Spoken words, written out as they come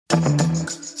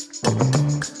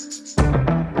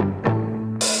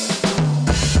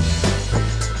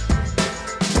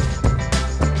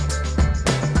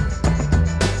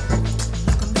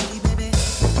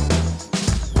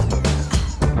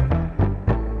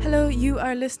Hello, you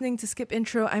are listening to Skip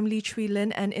Intro. I'm Lee Chui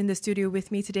Lin, and in the studio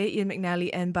with me today, Ian McNally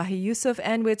and Bahi Yusuf,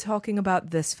 and we're talking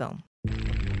about this film.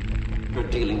 You're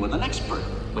dealing with an expert,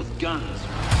 with guns,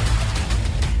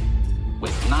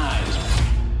 with knives,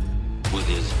 with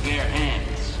his bare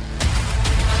hands.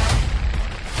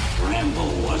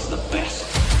 Rambo was the best.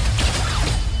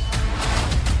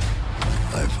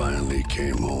 I finally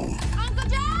came home. Uncle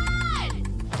John!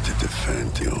 To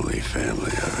defend the only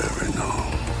family I've ever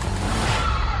known.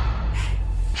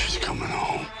 She's coming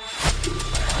home.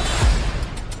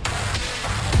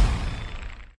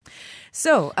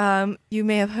 So, you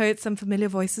may have heard some familiar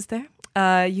voices there.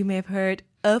 You may have heard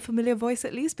a familiar voice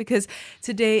at least, because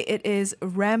today it is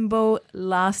Rambo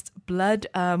Last Blood,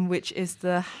 which is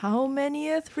the how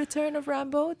manyth return of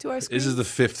Rambo to our screen? This is the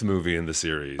 5th movie in the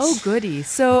series. Oh, goody.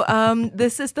 So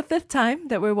this is the 5th time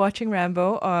that we're watching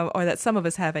Rambo, or that some of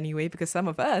us have anyway, because some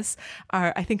of us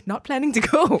are, I think, not planning to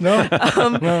go.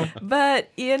 No.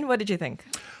 But Ian, what did you think?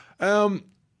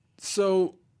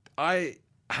 So I've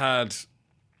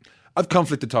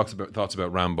conflicted thoughts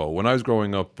about Rambo. When I was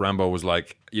growing up, Rambo was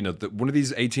like, one of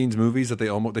these 18s movies that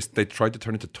they tried to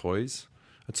turn into toys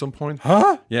at some point.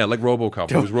 Huh? Yeah, like RoboCop.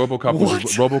 There was RoboCop.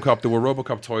 RoboCop. There were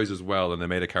RoboCop toys as well, and they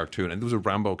made a cartoon, and there was a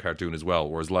Rambo cartoon as well.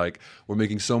 Whereas, like, we're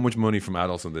making so much money from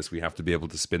adults on this, we have to be able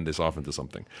to spin this off into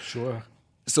something. Sure.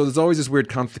 So there's always this weird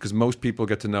conflict because most people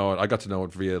get to know it. I got to know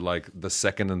it via like the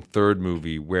 2nd and 3rd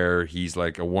movie where he's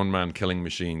like a one-man killing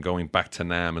machine going back to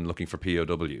Nam and looking for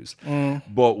POWs.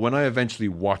 But when I eventually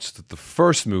watched the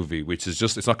first movie, which is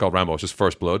it's not called Rambo, it's just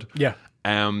First Blood. Yeah.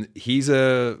 He's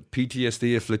a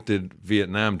PTSD-afflicted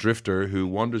Vietnam drifter who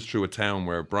wanders through a town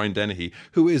where Brian Dennehy,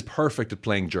 who is perfect at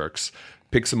playing jerks,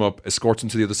 picks him up, escorts him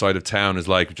to the other side of town, is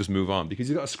like, just move on because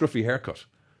he's got a scruffy haircut.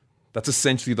 That's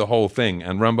essentially the whole thing.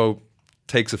 And Rambo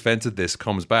takes offense at this,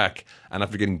 comes back, and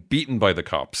after getting beaten by the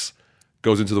cops,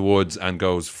 goes into the woods and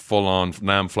goes full-on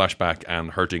Nam flashback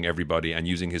and hurting everybody and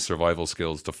using his survival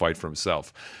skills to fight for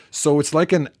himself. So it's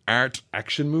like an art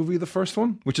action movie, the first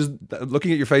one, which is,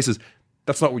 looking at your faces,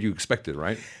 that's not what you expected,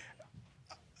 right?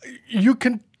 You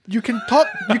can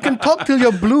talk till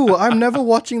you're blue. I'm never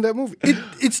watching that movie.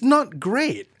 It's not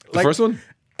great. The first one?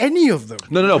 Any of them.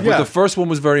 No. But the first one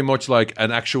was very much like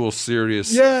an actual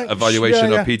serious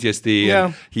evaluation of PTSD. Yeah.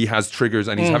 And he has triggers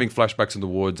and he's having flashbacks in the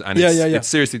woods. And it's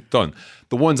seriously done.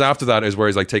 The ones after that is where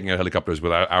he's like taking out helicopters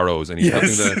with arrows. And he's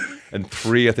helping and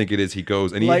 3, I think it is, he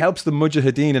goes. And he helps the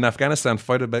Mujahideen in Afghanistan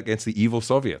fight against the evil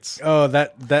Soviets. Oh,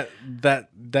 that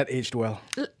aged well.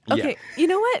 Okay, You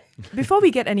know what? Before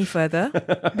we get any further,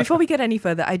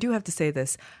 I do have to say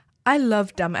this. I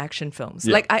love dumb action films.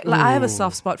 Yeah. I have a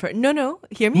soft spot for it. No,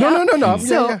 hear me out. No.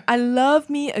 So I love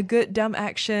me a good dumb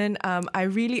action. I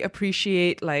really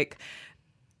appreciate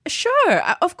sure,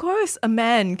 of course, a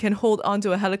man can hold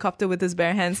onto a helicopter with his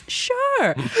bare hands.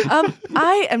 Sure.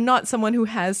 I am not someone who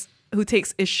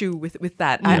takes issue with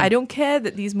that. I don't care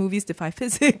that these movies defy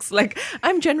physics.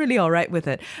 I'm generally all right with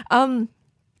it.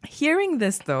 Hearing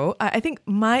this, though, I think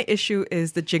my issue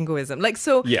is the jingoism.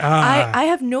 I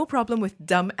have no problem with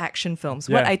dumb action films.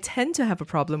 What I tend to have a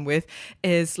problem with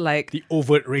is the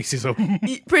overt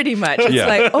racism. Pretty much. It's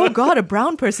like, oh God, a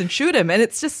brown person, shoot him, and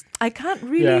it's just I can't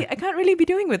really be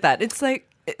doing with that. It's like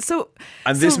so.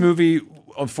 And this movie,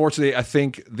 unfortunately, I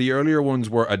think the earlier ones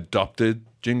were adopted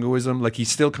jingoism. Like he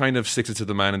still kind of sticks it to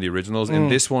the man in the originals. In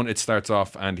this one, it starts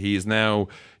off, and he is now,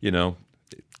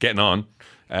 getting on.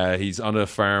 He's on a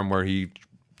farm where he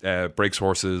breaks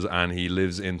horses and he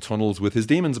lives in tunnels with his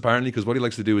demons, apparently, because what he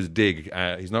likes to do is dig.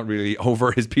 He's not really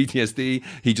over his PTSD.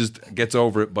 He just gets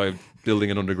over it by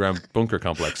building an underground bunker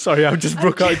complex. Sorry, I just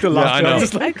broke out into laughter. I know. I'm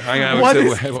just like, hang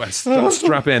on,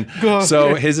 strap in.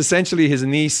 So his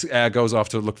niece goes off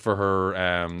to look for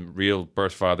her real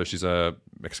birth father. She's a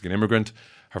Mexican immigrant.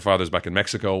 Her father's back in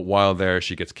Mexico. While there,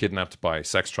 she gets kidnapped by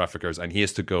sex traffickers, and he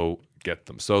has to go get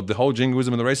them. So the whole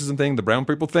jingoism and the racism thing, the brown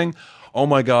people thing, oh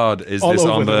my God, it's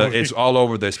all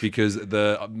over this because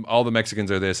all the Mexicans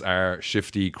are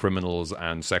shifty criminals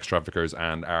and sex traffickers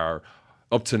and are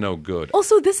up to no good.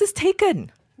 Also, this is Taken.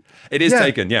 It is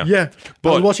Taken, yeah. Yeah.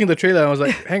 But I was watching the trailer and I was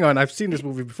like, hang on, I've seen this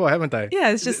movie before, haven't I? Yeah,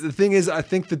 it's just the thing is, I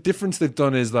think the difference they've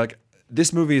done is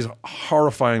this movie is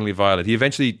horrifyingly violent. He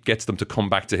eventually gets them to come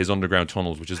back to his underground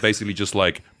tunnels, which is basically just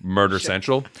like Murder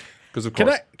Central. Because of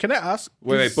course, can I ask?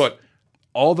 Wait, but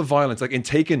all the violence, like in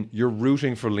Taken, you're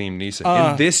rooting for Liam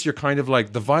Neeson. In this, you're kind of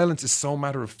like the violence is so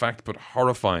matter of fact but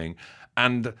horrifying,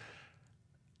 and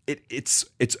it's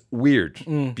weird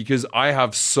because I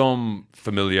have some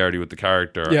familiarity with the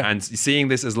character, and seeing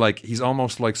this as like he's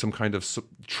almost like some kind of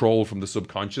troll from the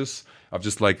subconscious of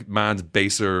just like man's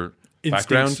baser Instincts,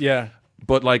 background. yeah.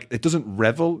 but like it doesn't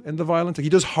revel in the violence. Like, he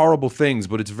does horrible things,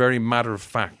 but it's very matter of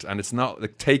fact, and it's not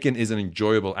like Taken is an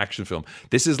enjoyable action film.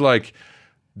 This is like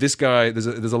this guy.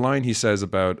 There's a line he says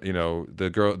about, you know,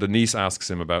 the niece asks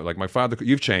him about like, my father,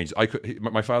 you've changed.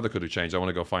 My father could have changed. I want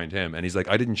to go find him, and he's like,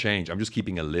 I didn't change. I'm just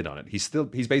keeping a lid on it. He's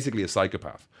basically a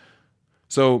psychopath.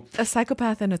 So A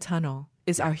psychopath in a tunnel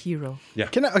is our hero. yeah,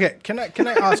 Can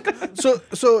I ask?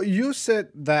 So you said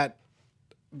that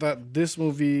this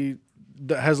movie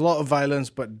that has a lot of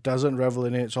violence but doesn't revel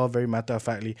in it. It's all very matter of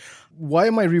factly. Why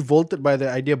am I revolted by the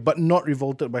idea, but not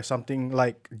revolted by something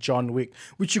like John Wick,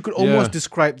 which you could almost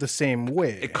describe the same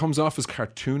way? it comes off as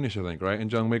cartoonish, I think, right, in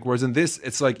John Wick. Whereas in this,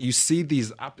 it's like you see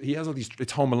these. He has all these.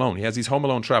 It's Home Alone. He has these Home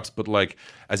Alone traps, but like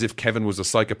as if Kevin was a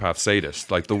psychopath sadist.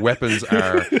 Like the weapons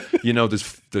are, you know,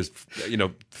 there's you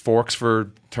know, forks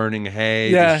for turning hay.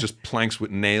 Yeah. There's just planks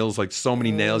with nails, like so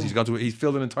many nails. He's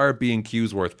filled an entire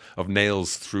B&Q's worth of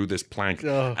nails through this plank,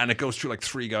 and it goes through like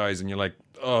 3 guys, and you're like,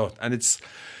 oh, and it's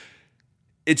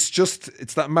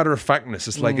that matter of factness.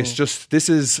 It's like it's just this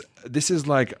is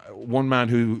like one man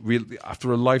who really,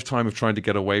 after a lifetime of trying to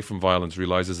get away from violence,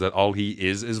 realizes that all he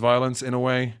is violence in a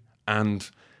way, and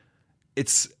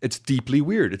it's deeply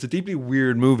weird. It's a deeply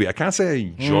weird movie. I can't say I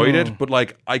enjoyed it, but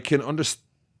like I can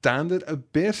understand it a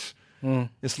bit.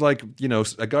 It's like, you know,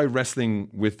 a guy wrestling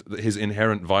with his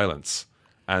inherent violence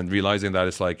and realizing that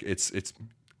it's like it's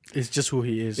just who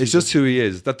he is. It's just who he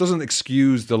is. That doesn't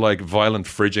excuse the like violent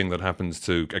fridging that happens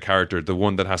to a character, the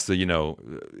one that has to, you know,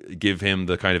 give him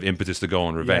the kind of impetus to go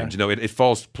on revenge. Yeah. You know, it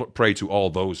falls prey to all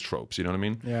those tropes. You know what I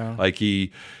mean? Yeah. Like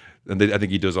I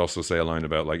think he does also say a line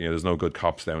about like, you know, there's no good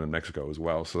cops down in Mexico as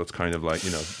well. So that's kind of like,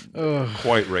 you know,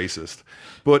 quite racist.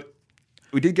 But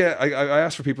we did get. I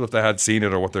asked for people if they had seen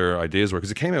it or what their ideas were,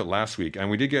 because it came out last week, and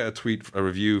we did get a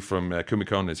review from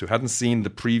Kumikonis, who hadn't seen the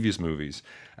previous movies,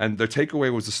 and their takeaway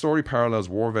was the story parallels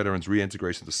war veterans'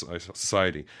 reintegration to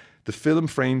society. The film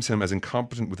frames him as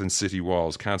incompetent within city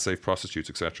walls, can't save prostitutes,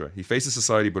 etc. He faces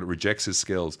society, but it rejects his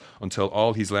skills until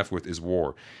all he's left with is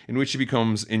war, in which he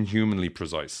becomes inhumanly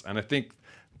precise. And I think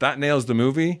that nails the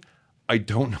movie. I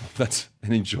don't know if that's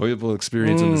an enjoyable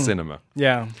experience in the cinema.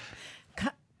 Yeah.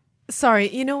 Sorry,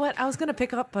 you know what? I was going to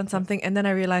pick up on something, and then I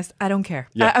realized I don't care.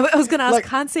 Yeah. I was going to ask, Like-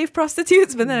 can't save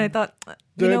prostitutes, but then I thought,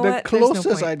 you know The what? There's no closest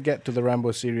point. I'd get to the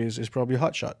Rambo series is probably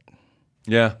Hot Shot.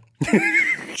 Yeah.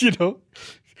 You know?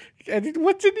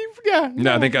 What's it even? Yeah.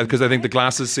 No, I think the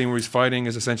glasses scene where he's fighting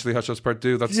is essentially Hot Shots Part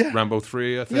 2. That's Yeah. Rambo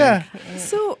 3, I think. Yeah.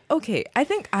 So, okay, I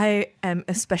think I am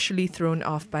especially thrown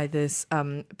off by this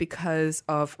because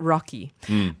of Rocky.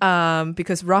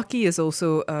 Because Rocky is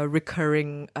also a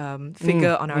recurring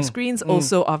figure on our screens.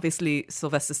 Also, obviously,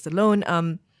 Sylvester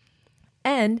Stallone.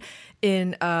 And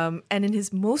in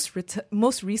his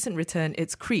most recent return,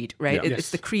 it's Creed, right? Yeah.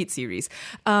 It's the Creed series.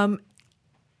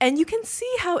 And you can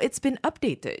see how it's been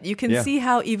updated. You can Yeah. see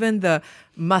how even the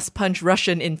must punch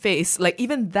Russian in face, like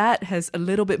even that has a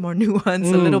little bit more nuance,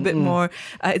 a little bit more.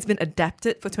 It's been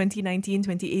adapted for 2019,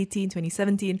 2018,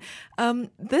 2017.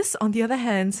 This, on the other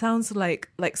hand, sounds like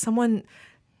someone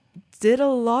did a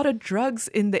lot of drugs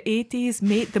in the 80s,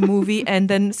 made the movie, and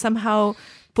then somehow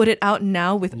put it out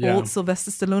now with old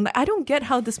Sylvester Stallone. I don't get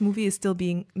how this movie is still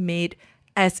being made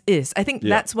as is. I think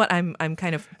that's what I'm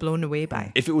kind of blown away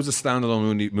by. If it was a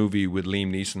standalone movie with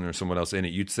Liam Neeson or someone else in it,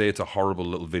 you'd say it's a horrible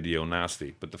little video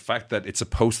nasty. But the fact that it's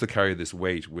supposed to carry this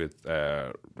weight with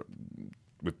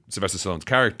Sylvester Stallone's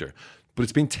character, but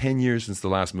it's been 10 years since the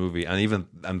last movie,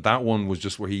 and that one was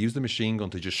just where he used a machine gun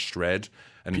to just shred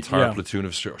an entire platoon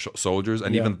of soldiers,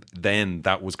 and even then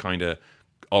that was kind of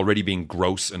already being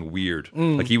gross and weird.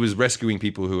 Like he was rescuing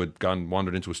people who had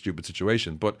wandered into a stupid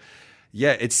situation. But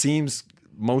yeah, it seems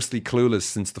mostly clueless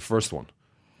since the first one.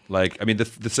 Like, I mean,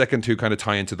 the second two kind of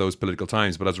tie into those political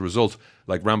times, but as a result,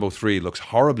 like Rambo 3 looks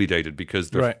horribly dated because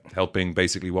they're helping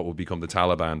basically what will become the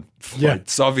Taliban fight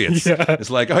Soviets. It's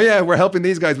like, oh yeah, we're helping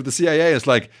these guys with the CIA. It's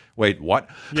like, wait, what?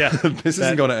 Yeah, this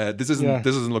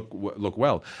doesn't look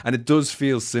well, and it does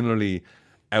feel similarly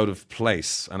out of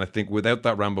place. And I think without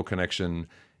that Rambo connection,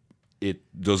 it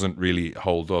doesn't really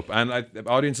hold up. And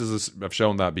audiences have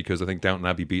shown that because I think Downton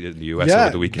Abbey beat it in the US over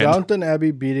the weekend. Downton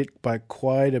Abbey beat it by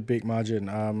quite a big margin.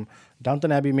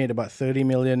 Downton Abbey made about 30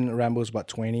 million, Rambo's about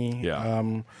 20.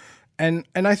 Yeah. And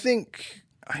I think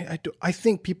I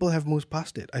think people have moved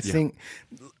past it. I think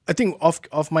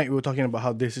off mic we were talking about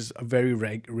how this is a very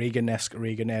Reagan-esque,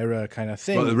 Reagan era kind of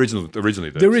thing. Well, originally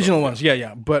the original ones,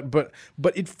 yeah.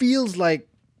 But it feels like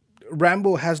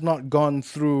Rambo has not gone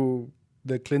through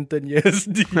the Clinton years,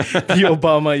 the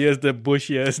Obama years, the Bush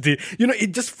years.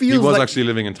 It just feels he was like actually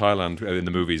living in Thailand in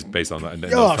the movies based on that. In oh,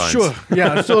 those times. sure.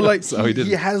 Yeah. So like So he didn't.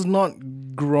 he has not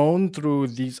grown through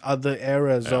these other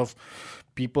eras of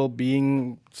people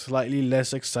being slightly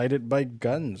less excited by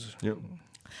guns. Yep.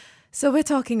 So we're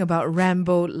talking about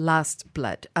Rambo Last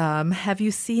Blood. Have you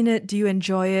seen it? Do you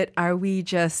enjoy it? Are we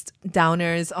just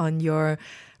downers on your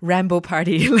Rambo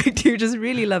party? Like, do you just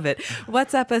really love it?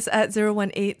 WhatsApp us at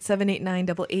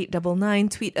 018-789-8899.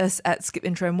 Tweet us at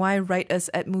skipintromy. Write us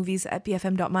at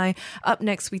movies@bfm.my. Up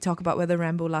next, we talk about whether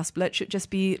Rambo Last Blood should just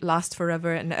be last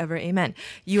forever and ever. Amen.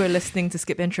 You are listening to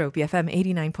Skip Intro, BFM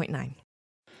 89.9.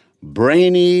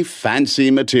 Brainy,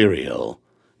 fancy material.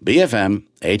 BFM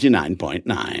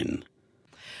 89.9.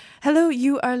 Hello,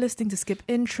 you are listening to Skip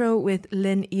Intro with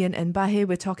Lynn, Ian and Bahe.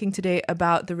 We're talking today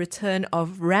about the return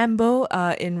of Rambo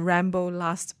in Rambo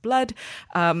Last Blood.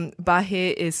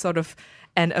 Bahe is sort of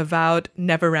an avowed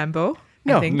never Rambo.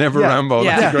 No, I think. Never Rambo.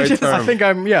 Yeah. That's a great term.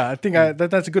 I think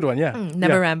that's a good one. Yeah.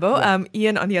 Never Yeah. Rambo. Yeah.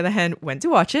 Ian, on the other hand, went to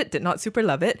watch it, did not super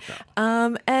love it.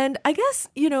 And I guess,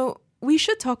 we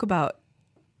should talk about,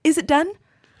 is it done?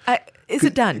 Is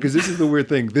it done? Because this is the weird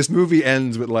thing. This movie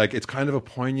ends with it's kind of a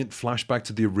poignant flashback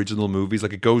to the original movies.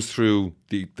 Like it goes through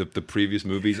the previous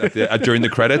movies during the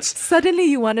credits. Suddenly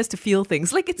you want us to feel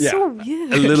things. Like it's so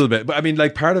weird. A little bit. But I mean,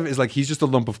 part of it is he's just a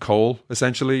lump of coal,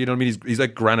 essentially. You know what I mean? He's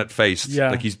like granite faced.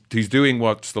 Yeah. Like he's doing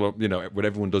what what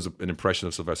everyone does an impression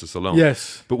of Sylvester Stallone.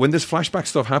 Yes. But when this flashback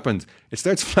stuff happens, it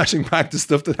starts flashing back to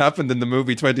stuff that happened in the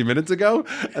movie 20 minutes ago.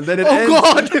 And then it ends.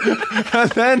 God!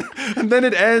 and then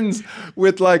it ends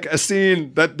with a scene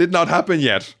that did not happen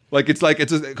yet. It's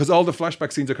because all the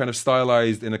flashback scenes are kind of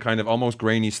stylized in a kind of almost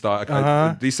grainy style,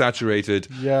 desaturated,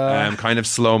 kind of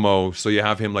slow mo. So you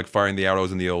have him firing the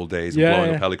arrows in the old days and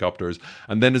blowing up helicopters,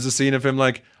 and then there's a scene of him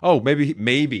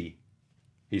maybe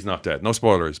he's not dead. No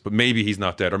spoilers, but maybe he's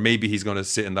not dead, or maybe he's going to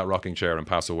sit in that rocking chair and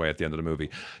pass away at the end of the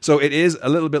movie. So it is a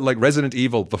little bit like Resident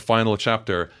Evil, the final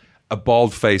chapter. A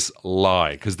bald-faced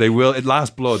lie, because they will. At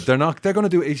Last Blood, they're going to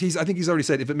do it. I think he's already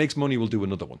said if it makes money, we'll do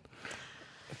another one.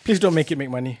 Please don't make it make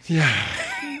money. Yeah.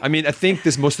 I mean, I think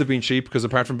this must have been cheap because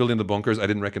apart from building the bunkers, I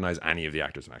didn't recognize any of the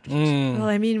actors and actresses. Well,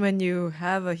 I mean, when you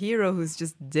have a hero who's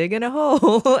just digging a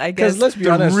hole, I guess. Because let's be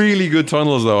They're honest. really good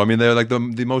tunnels, though. I mean, they're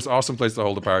the most awesome place to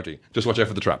hold a party. Just watch out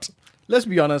for the traps. Let's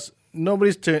be honest.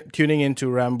 Nobody's tuning into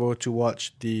Rambo to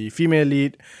watch the female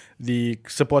lead, the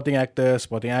supporting actor,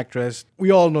 supporting actress.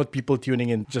 We all know people tuning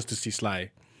in just to see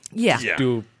Sly Yeah.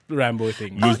 do Rambo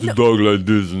things. Just to talk like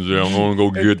this and say, I'm going to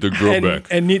go get the girl back.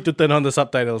 And need to turn on the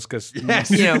subtitles because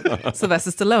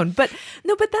Sylvester Stallone. But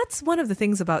that's one of the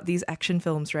things about these action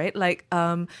films, right?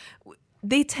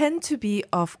 They tend to be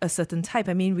of a certain type.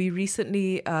 I mean, we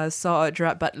recently saw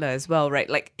Gerard Butler as well, right?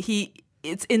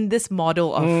 It's in this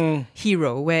model of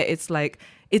hero where it's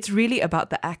really about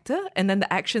the actor, and then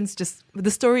the action's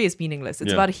the story is meaningless.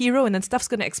 It's about a hero, and then stuff's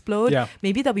going to explode. Yeah.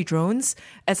 Maybe there'll be drones.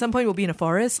 At some point, we'll be in a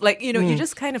forest. You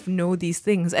just kind of know these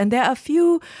things. And there are a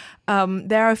few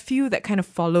that kind of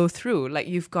follow through. Like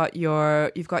you've got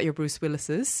your Bruce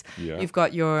Willis's. Yeah. You've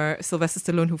got your Sylvester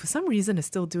Stallone, who for some reason is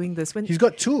still doing this. When he's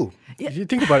got two. If you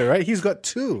think about it, right? He's got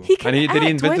two. he can And act. he Why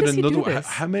invented does he another do one. this?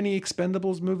 How many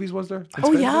Expendables movies was there?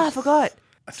 Oh yeah, I forgot.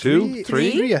 Two?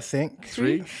 Three? Three, I think.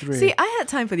 Three? See, I had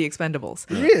time for the Expendables.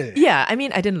 Really? Yeah, I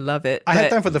mean, I didn't love it. I had but-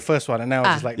 time for the first one, and now I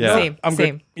was just like, Yeah. no, Same, I'm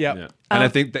same. good. Yeah. Yeah. And I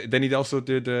think then he also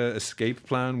did Escape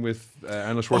Plan with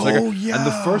Arnold Schwarzenegger. Oh, yeah. And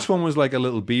the first one was like a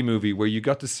little B movie where you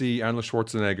got to see Arnold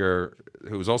Schwarzenegger,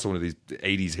 who was also one of these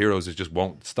 80s heroes that just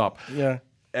won't stop. Yeah.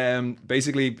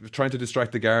 Basically trying to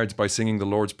distract the guards by singing the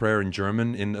Lord's Prayer in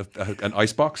German in an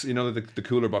ice box, the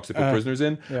cooler box they put prisoners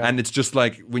in. yeah. And it's just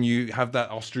like when you have that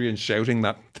Austrian shouting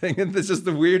that thing, and it's just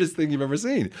the weirdest thing you've ever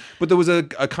seen. But there was a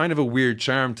kind of a weird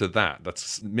charm to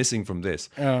that's missing from this.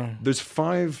 There's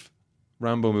 5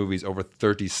 Rambo movies over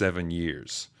 37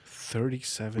 years.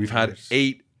 37 We've had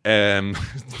 8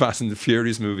 Fast and the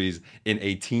Furious movies in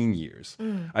 18 years.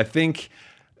 I think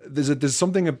there's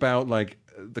something about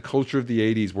the culture of the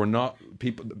 80s. We're not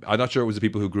people. I'm not sure it was the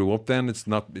people who grew up then. It's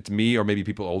me or maybe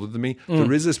people older than me.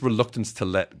 There is this reluctance to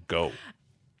let go.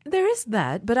 There is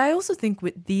that, but I also think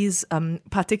with these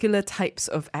particular types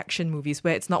of action movies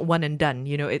where it's not one and done,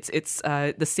 it's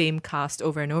the same cast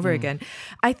over and over again.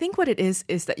 I think what it is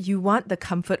that you want the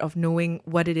comfort of knowing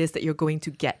what it is that you're going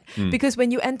to get. Because when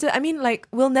you enter, I mean,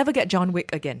 we'll never get John Wick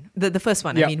again. The first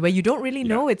one, Yeah. I mean, where you don't really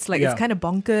know. It's it's kind of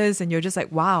bonkers, and you're just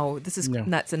like, wow, this is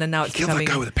nuts. And then now it's Kill that becoming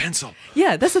guy with a pencil.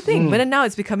 Yeah, that's the thing. But then now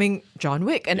it's becoming John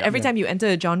Wick. And every time you enter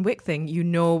a John Wick thing, you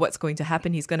know what's going to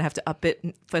happen. He's going to have to up it,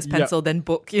 first pencil, then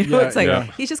book, joke. You know, Yeah, it's like yeah.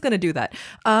 he's just going to do that.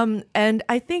 And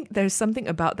I think there's something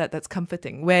about that that's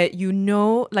comforting, where you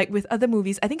know, like with other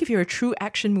movies, I think if you're a true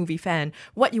action movie fan,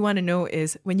 what you want to know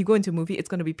is when you go into a movie, it's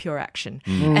going to be pure action.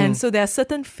 And so there are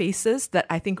certain faces that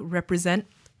I think represent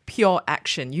pure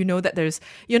action. You know that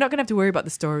you're not going to have to worry about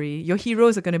the story. Your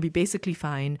heroes are going to be basically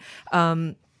fine.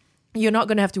 You're not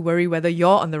going to have to worry whether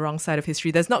you're on the wrong side of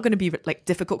history. There's not going to be like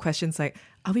difficult questions like,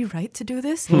 are we right to do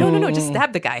this? No, just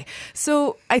stab the guy.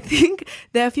 So I think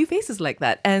there are a few faces like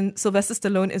that. And Sylvester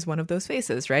Stallone is one of those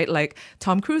faces, right? Like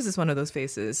Tom Cruise is one of those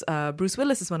faces. Bruce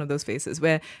Willis is one of those faces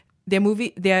where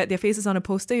their faces on a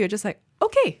poster, you're just like,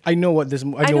 okay. I know what this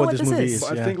movie is.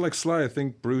 But I think like Sly, I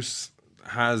think Bruce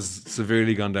has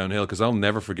severely gone downhill because I'll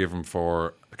never forgive him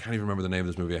for, I can't even remember the name of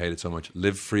this movie, I hate it so much.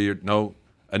 Live Free or no,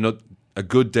 A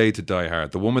Good Day to Die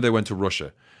Hard. The one where they went to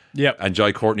Russia. Yep. And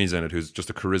Jai Courtney's in it, who's just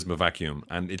a charisma vacuum.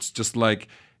 And it's just like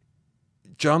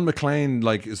John McClane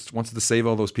wants to save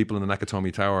all those people in the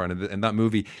Nakatomi Tower. And in that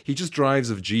movie, he just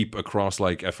drives a Jeep across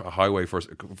like a highway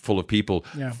full of people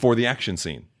for the action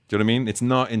scene. Do you know what I mean? It's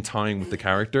not in time with the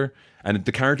character. And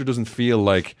the character doesn't feel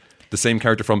like the same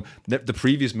character from the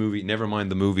previous movie, never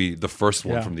mind the first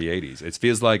one from the 80s. It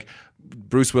feels like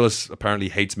Bruce Willis apparently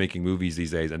hates making movies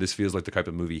these days, and this feels like the type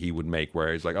of movie he would make,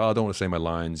 where he's like, oh, I don't want to say my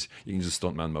lines. You can just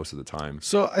stuntman most of the time.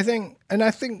 So I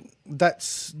think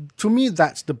that's, to me,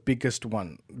 that's the biggest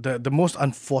one, the most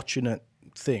unfortunate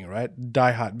thing, right?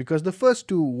 Die Hard, because the first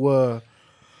two were.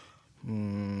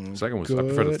 The second one, I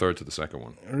prefer the third to the second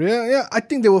one. Yeah. I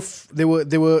think they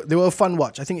were a fun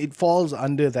watch. I think it falls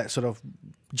under that sort of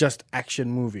just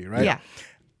action movie, right? Yeah.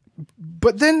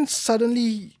 But then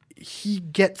suddenly he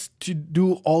gets to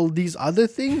do all these other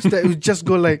things that would just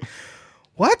go like,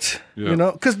 what? Yeah. You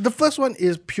know, because the first one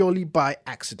is purely by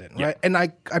accident, right? And I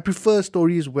prefer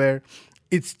stories where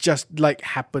it's just like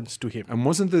happens to him. And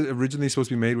wasn't it originally supposed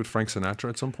to be made with Frank Sinatra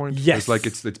at some point? Yes. It's like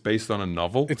it's based on a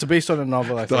novel. It's based on a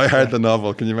novel, I think. I heard the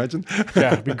novel. Can you imagine?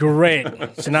 Yeah, it'd be great.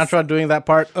 Sinatra doing that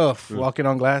part. Walking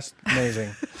on glass.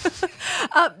 Amazing.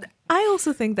 I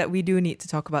also think that we do need to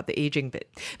talk about the aging bit,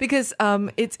 because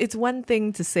it's one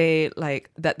thing to say like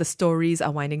that the stories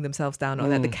are winding themselves down or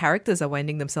that the characters are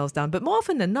winding themselves down, but more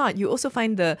often than not, you also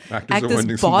find the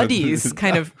actors' bodies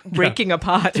kind of breaking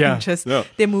apart. Yeah. And just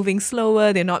they're moving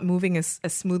slower, they're not moving as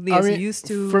smoothly as they used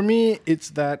to. For me, it's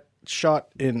that shot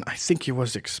in, I think it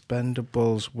was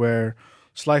Expendables, where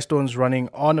Sly Stone's running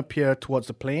on a pier towards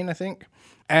the plane, I think,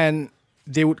 and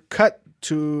they would cut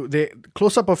to the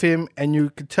close up of him, and you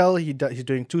could tell he's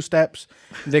doing two steps.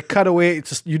 They cut away.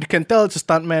 You can tell it's a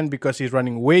stuntman because he's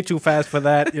running way too fast for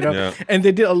that, you know. Yeah. And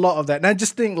they did a lot of that. And I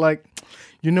just think, like,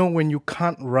 you know, when you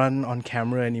can't run on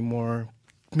camera anymore,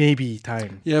 maybe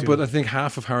time. Yeah, but I think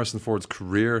half of Harrison Ford's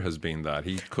career has been that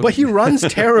But he runs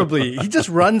terribly. He just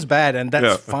runs bad, and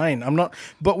that's fine.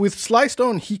 But with Sly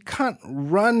Stone, he can't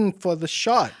run for the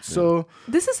shot. So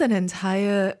This is an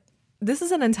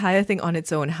entire thing on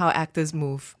its own, how actors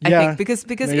move. I Yeah. think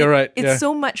because No, you're right. it's Yeah.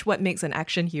 so much what makes an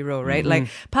action hero, right? Like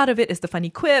part of it is the funny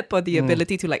quip or the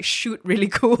ability to like shoot really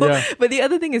cool. Yeah. But the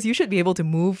other thing is you should be able to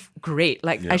move great.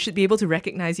 Like I should be able to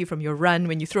recognize you from your run.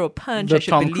 When you throw a punch, the I should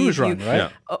Tom believe Cruise you. run, right? Yeah.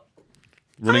 Oh,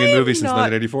 running I in am movies since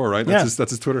not- 1984, right? Yeah. That's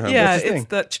his Twitter handle. Yeah, That's his it's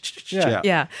thing. the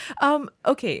Yeah.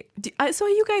 Okay. So are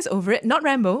you guys over it? Not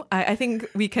Rambo. I think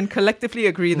we can collectively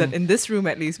agree that in this room,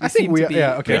 at least, we I think seem we to are- be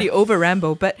yeah, okay. pretty over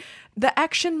Rambo. But the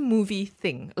action movie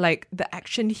thing, like the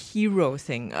action hero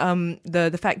thing,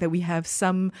 the fact that we have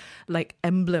some like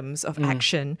emblems of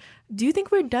action. Do you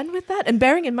think we're done with that? And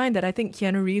bearing in mind that I think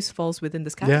Keanu Reeves falls within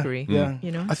this category. Yeah.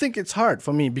 You know. I think it's hard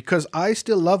for me because I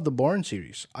still love the Bourne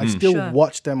series. I still Sure.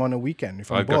 watch them on a weekend if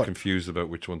I'm I got bored. confused about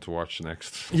which one to watch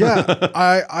next. Yeah,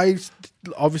 I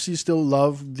obviously still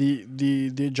love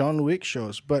the John Wick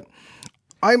shows, but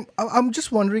I'm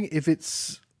just wondering if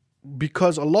it's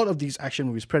because a lot of these action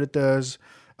movies, Predators,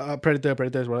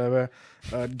 whatever,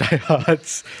 Die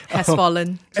Hards, Has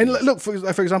fallen. and look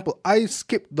for example, I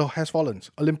skipped the Has Fallen,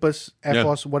 Olympus, Air Yeah.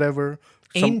 Force, whatever,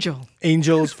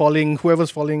 Angels falling,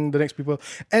 whoever's falling, the next people,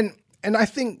 and I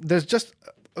think there's just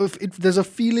if there's a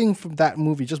feeling from that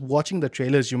movie, just watching the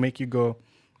trailers, you go,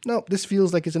 no, this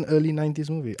feels like it's an early 90s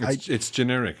movie. It's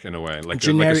generic in a way, like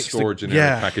Generic, a store generic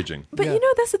yeah. packaging. But you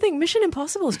know, that's the thing. Mission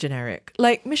Impossible is generic.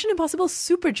 Like Mission Impossible is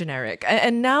super generic,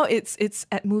 and now it's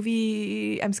at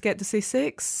movie. I'm scared to say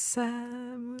 6.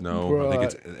 No, I think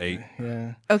it's 8.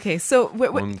 Yeah. Okay, so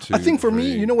 1, 2, I think for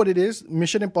me, 3. you know what it is?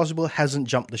 Mission Impossible hasn't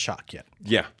jumped the shark yet.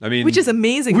 Yeah, I mean, which is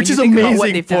amazing. Which when is you think about what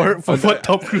amazing they've done. for what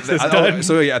Tom Cruise has done.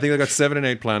 So yeah, I think they got 7 and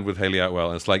 8 planned with Haley Atwell,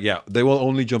 and it's like, yeah, they will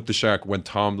only jump the shark when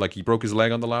Tom, like, he broke his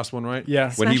leg on the last one, right? Yeah.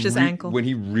 Smashed his ankle. When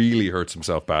he really hurts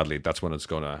himself badly, that's when it's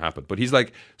going to happen. But he's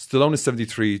like, Stallone is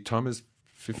 73, Tom is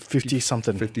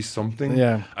 50-something. 50-something.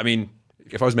 Yeah. I mean,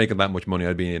 if I was making that much money,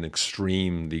 I'd be in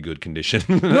extremely good condition.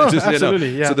 No,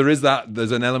 absolutely, yeah. So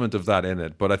there's an element of that in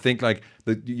it. But I think like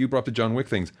you brought up the John Wick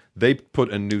things. They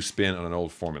put a new spin on an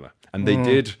old formula, and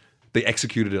they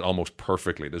executed it almost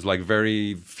perfectly. There's like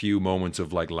very few moments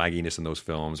of like lagginess in those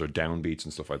films or downbeats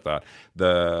and stuff like that.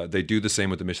 They do the same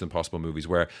with the Mission Impossible movies,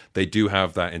 where they do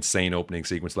have that insane opening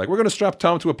sequence, like, we're going to strap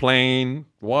Tom to a plane.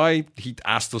 Why? He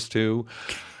asked us to.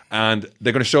 And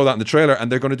they're going to show that in the trailer,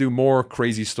 and they're going to do more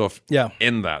crazy stuff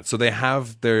in that. So they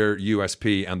have their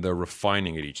USP, and they're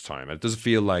refining it each time. It doesn't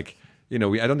feel like, I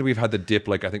don't think we've had the dip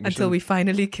like I think Until we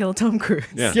finally kill Tom Cruise.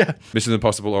 Yeah. Mission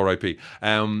Impossible, R.I.P.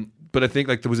 But I think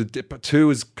like there was a dip. But 2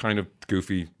 is kind of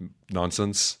goofy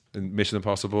nonsense in Mission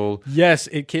Impossible. Yes,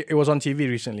 it was on TV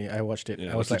recently. I watched it.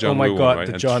 Yeah, I was the like, John oh my Woo God, one, right?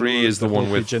 the And John 3 Woo, is the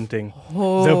one with pigeon thing.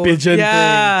 Oh, the pigeon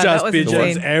yeah, thing. Just that was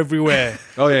pigeons insane. everywhere.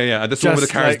 Oh yeah. That's the one with the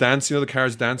Just cars like- dance. The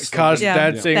cars dance. Cars Yeah.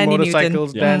 dancing, Danny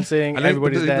motorcycles Newton. dancing, And then-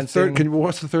 everybody's but the dancing. third,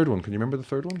 what's the third one? Can you remember the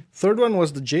third one? Third one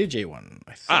was the JJ one.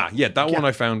 I think. That one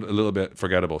I found a little bit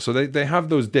forgettable. So they have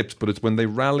those dips, but it's when they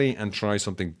rally and try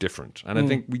something different. And I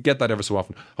think we get that ever so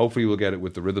often. Hopefully we'll get it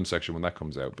with the rhythm section when that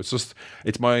comes out. But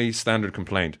it's my standard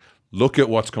complaint. Look at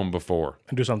what's come before.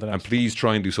 And do something else. And please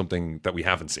try and do something that we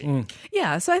haven't seen.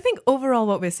 Yeah, so I think overall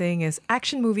what we're saying is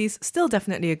action movies still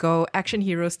definitely a go, action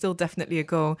heroes still definitely a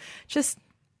go. Just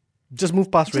Just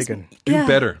move past Reagan. Do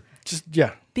better.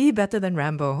 be better than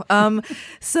Rambo.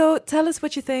 So tell us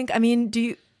what you think. I mean,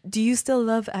 do you still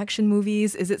love action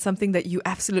movies? Is it something that you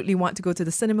absolutely want to go to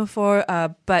the cinema for?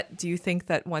 But do you think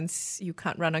that once you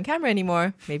can't run on camera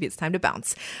anymore, maybe it's time to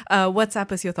bounce?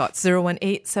 WhatsApp us your thoughts.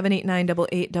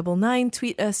 018-789-8899.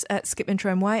 Tweet us at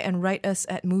skipintromy and write us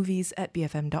at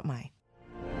movies@bfm.my.